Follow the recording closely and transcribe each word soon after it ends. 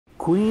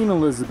Queen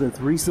Elizabeth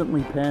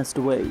recently passed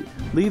away,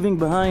 leaving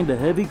behind a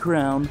heavy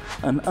crown,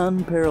 an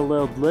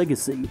unparalleled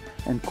legacy,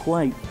 and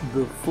quite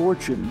the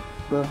fortune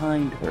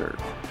behind her.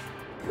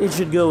 It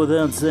should go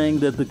without saying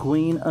that the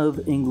Queen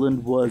of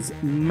England was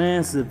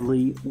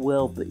massively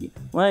wealthy.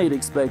 While you'd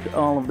expect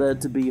all of that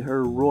to be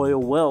her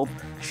royal wealth,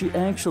 she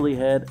actually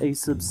had a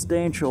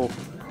substantial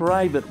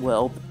private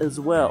wealth as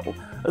well.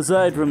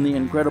 Aside from the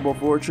incredible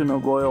fortune a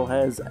royal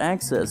has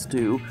access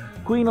to,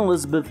 Queen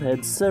Elizabeth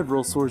had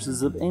several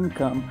sources of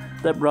income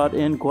that brought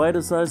in quite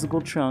a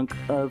sizable chunk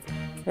of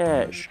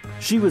cash.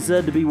 She was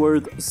said to be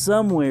worth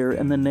somewhere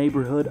in the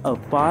neighborhood of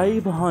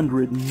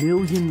 $500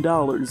 million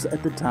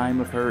at the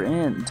time of her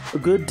end. A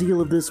good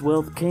deal of this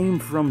wealth came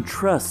from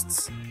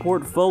trusts,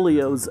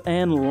 portfolios,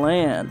 and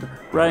land,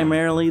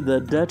 primarily the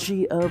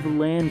Duchy of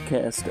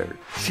Lancaster.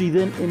 She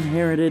then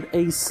inherited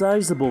a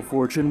sizable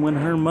fortune when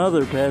her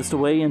mother passed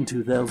away in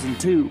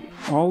 2002.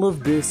 All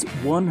of this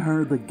won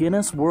her the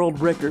Guinness World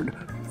Record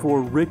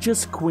for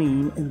richest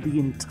queen in the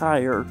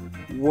entire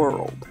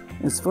world.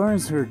 As far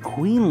as her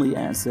queenly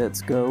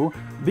assets go,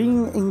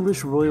 being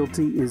English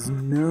royalty is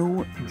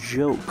no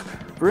joke.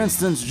 For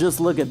instance, just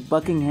look at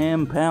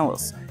Buckingham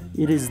Palace.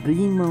 It is the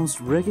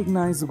most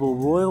recognizable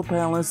royal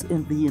palace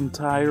in the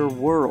entire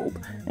world,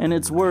 and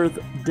its worth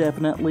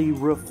definitely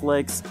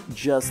reflects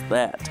just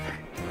that.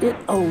 It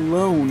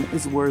alone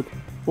is worth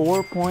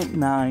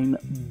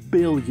 $4.9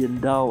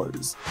 billion.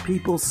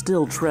 People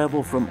still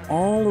travel from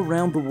all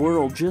around the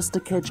world just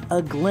to catch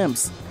a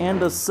glimpse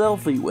and a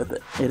selfie with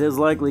it. It has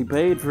likely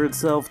paid for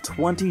itself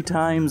 20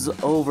 times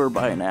over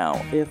by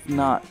now, if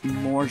not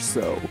more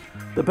so.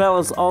 The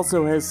palace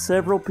also has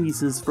several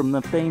pieces from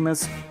the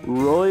famous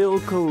Royal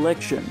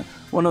Collection,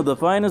 one of the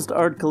finest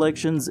art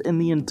collections in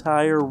the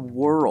entire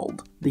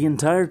world. The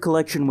entire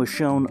collection was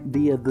shown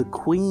via the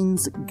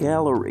Queen's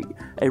Gallery,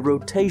 a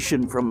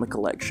rotation from the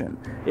collection.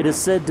 It is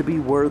said to be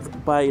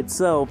worth, by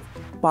itself,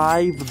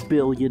 $5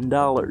 billion.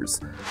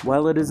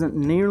 While it isn't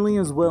nearly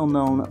as well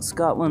known,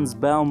 Scotland's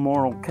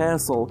Balmoral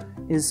Castle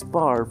is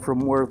far from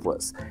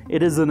worthless.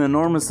 It is an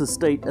enormous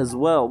estate as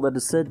well that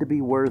is said to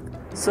be worth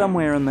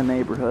somewhere in the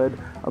neighborhood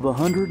of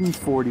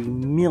 $140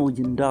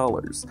 million.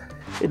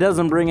 It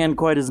doesn't bring in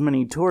quite as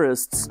many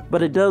tourists,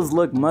 but it does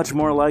look much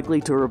more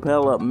likely to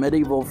repel a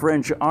medieval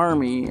French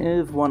army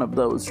if one of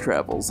those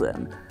travels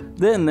in.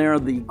 Then there are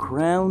the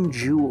crown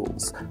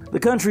jewels. The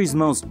country's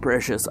most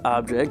precious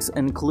objects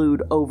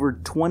include over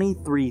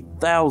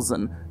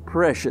 23,000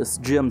 precious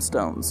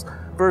gemstones.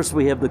 First,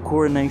 we have the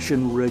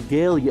coronation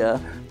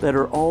regalia that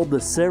are all the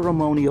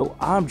ceremonial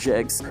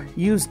objects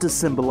used to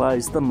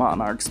symbolize the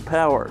monarch's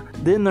power.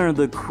 Then there are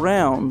the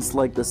crowns,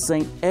 like the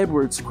St.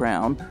 Edward's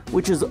crown,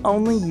 which is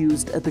only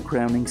used at the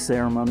crowning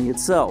ceremony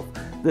itself.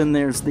 Then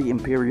there's the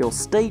imperial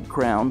state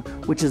crown,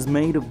 which is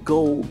made of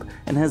gold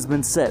and has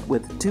been set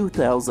with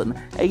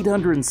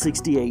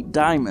 2,868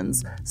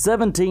 diamonds,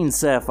 17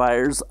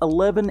 sapphires,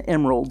 11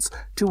 emeralds,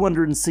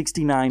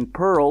 269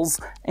 pearls,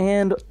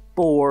 and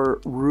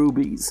 4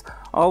 rubies.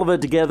 All of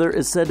it together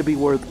is said to be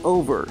worth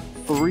over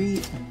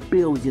 $3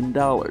 billion,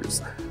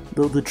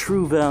 though the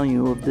true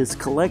value of this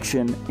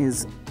collection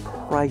is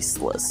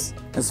priceless.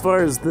 As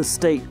far as the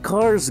state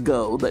cars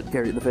go that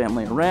carry the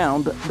family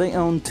around, they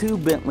own 2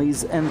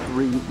 Bentleys and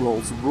 3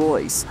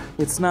 Rolls-Royce.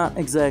 It's not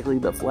exactly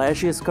the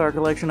flashiest car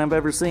collection I've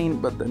ever seen,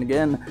 but then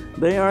again,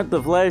 they aren't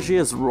the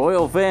flashiest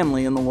royal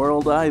family in the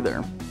world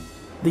either.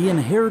 The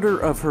inheritor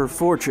of her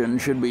fortune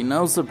should be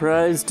no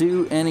surprise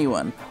to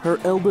anyone. Her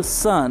eldest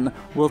son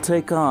will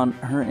take on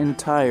her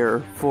entire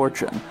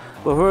fortune.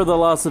 Before the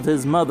loss of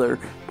his mother,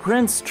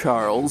 Prince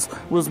Charles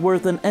was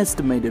worth an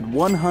estimated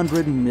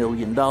 $100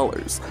 million.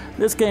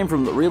 This came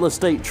from the real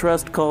estate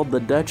trust called the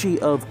Duchy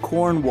of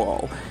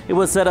Cornwall. It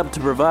was set up to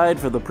provide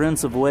for the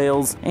Prince of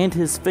Wales and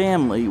his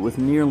family, with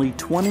nearly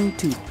 $20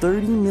 to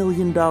 $30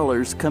 million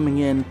coming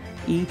in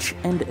each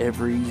and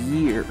every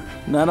year.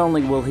 Not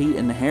only will he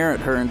inherit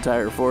her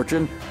entire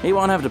fortune, he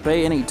won't have to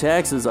pay any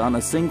taxes on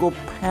a single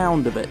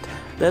pound of it.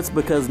 That's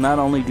because not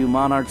only do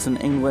monarchs in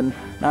England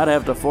not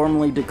have to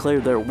formally declare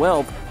their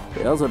wealth,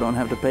 they also don't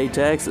have to pay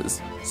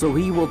taxes. So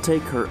he will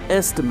take her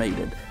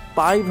estimated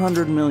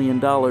 $500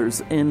 million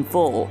in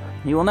full.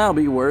 He will now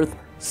be worth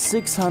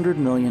 $600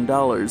 million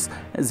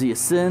as he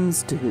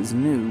ascends to his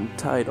new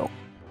title.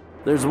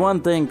 There's one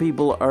thing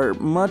people are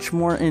much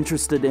more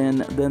interested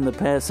in than the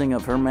passing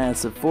of her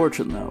massive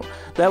fortune, though.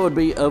 That would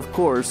be, of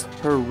course,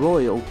 her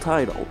royal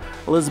title.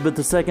 Elizabeth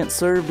II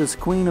served as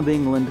Queen of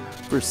England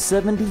for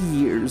 70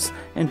 years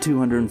and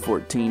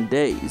 214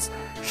 days.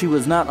 She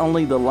was not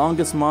only the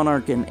longest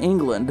monarch in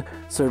England,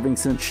 serving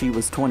since she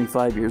was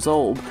 25 years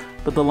old,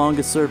 but the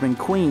longest serving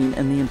queen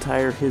in the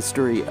entire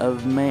history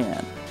of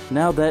man.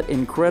 Now that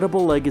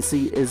incredible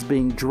legacy is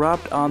being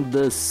dropped on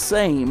the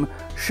same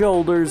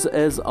shoulders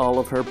as all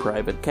of her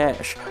private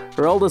cash.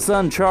 Her oldest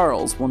son,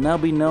 Charles, will now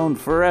be known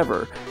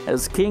forever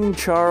as King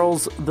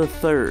Charles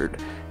III.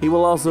 He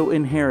will also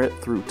inherit,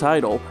 through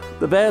title,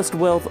 the vast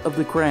wealth of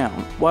the crown.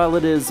 While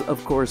it is,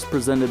 of course,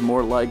 presented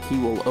more like he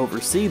will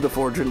oversee the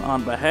fortune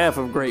on behalf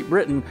of Great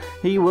Britain,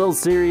 he will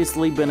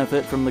seriously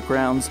benefit from the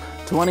crown's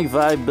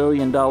 $25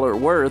 billion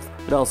worth.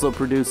 It also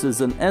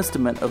produces an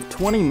estimate of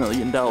 $20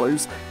 million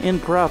in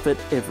profit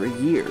every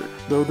year,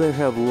 though there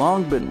have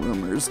long been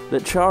rumors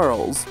that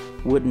Charles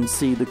wouldn't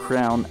see the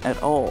crown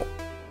at all.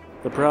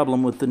 The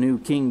problem with the new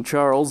King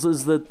Charles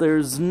is that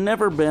there's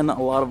never been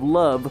a lot of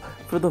love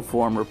for the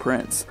former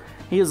prince.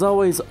 He has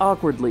always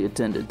awkwardly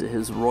attended to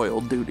his royal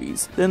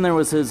duties. Then there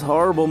was his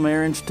horrible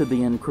marriage to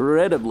the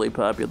incredibly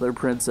popular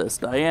Princess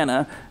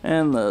Diana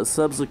and the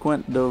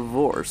subsequent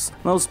divorce.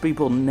 Most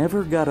people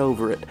never got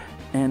over it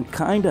and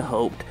kinda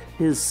hoped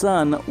his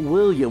son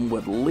William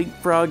would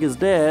leapfrog his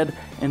dad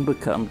and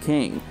become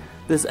king.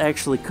 This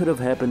actually could have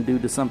happened due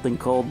to something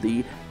called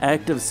the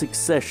Act of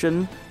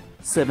Succession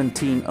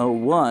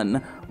 1701,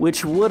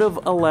 which would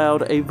have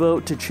allowed a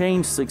vote to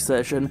change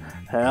succession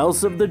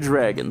House of the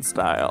Dragon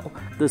style.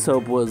 This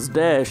hope was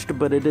dashed,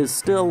 but it is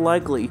still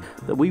likely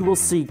that we will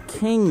see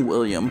King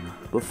William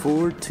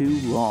before too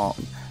long.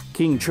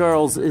 King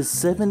Charles is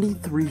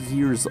 73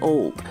 years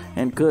old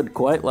and could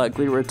quite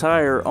likely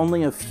retire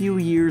only a few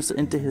years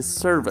into his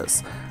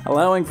service,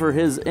 allowing for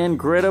his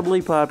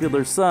incredibly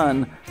popular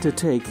son to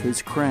take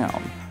his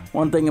crown.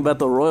 One thing about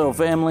the royal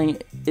family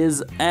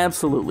is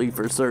absolutely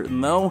for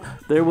certain, though.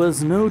 There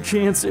was no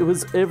chance it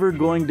was ever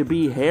going to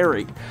be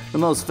Harry. The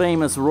most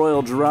famous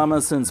royal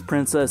drama since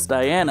Princess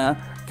Diana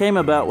came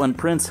about when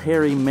Prince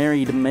Harry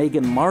married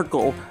Meghan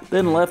Markle,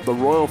 then left the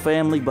royal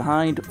family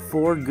behind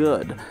for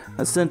good,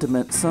 a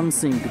sentiment some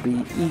seem to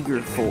be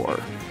eager for.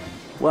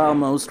 While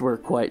most were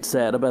quite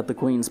sad about the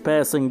Queen's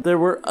passing, there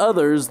were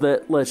others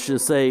that, let's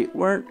just say,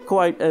 weren't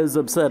quite as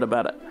upset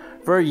about it.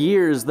 For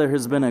years, there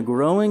has been a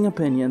growing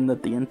opinion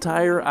that the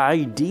entire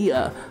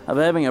idea of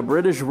having a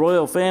British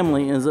royal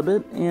family is a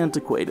bit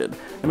antiquated,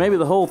 and maybe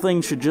the whole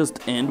thing should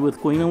just end with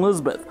Queen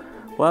Elizabeth.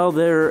 While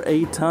there are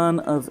a ton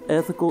of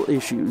ethical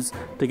issues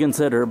to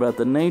consider about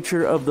the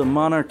nature of the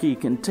monarchy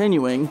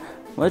continuing,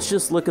 let's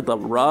just look at the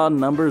raw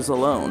numbers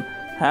alone.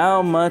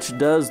 How much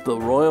does the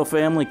royal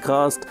family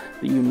cost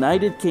the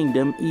United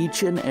Kingdom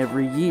each and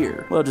every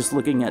year? Well, just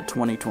looking at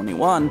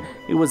 2021,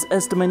 it was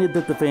estimated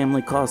that the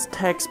family cost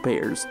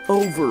taxpayers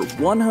over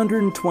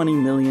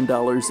 $120 million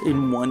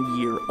in 1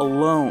 year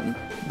alone.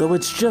 Though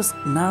it's just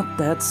not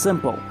that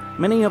simple.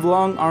 Many have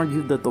long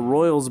argued that the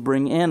royals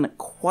bring in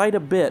quite a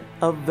bit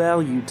of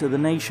value to the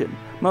nation.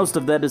 Most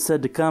of that is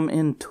said to come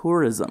in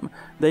tourism.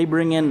 They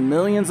bring in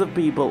millions of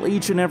people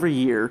each and every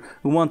year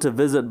who want to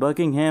visit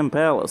Buckingham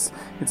Palace.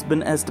 It's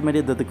been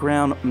estimated that the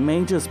crown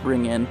may just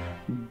bring in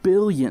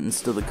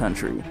billions to the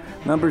country.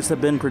 Numbers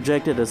have been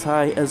projected as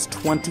high as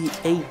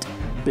 28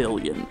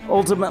 billion.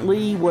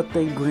 Ultimately, what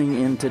they bring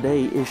in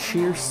today is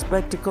sheer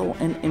spectacle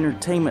and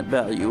entertainment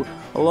value,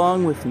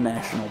 along with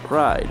national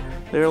pride.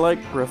 They're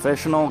like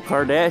professional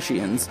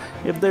Kardashians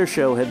if their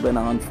show had been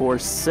on for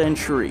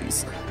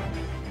centuries.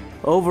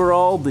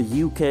 Overall,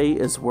 the UK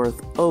is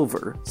worth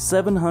over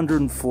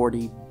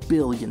 $740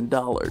 billion.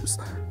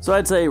 So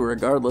I'd say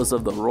regardless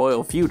of the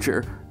royal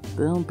future,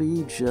 they'll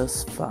be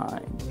just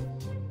fine.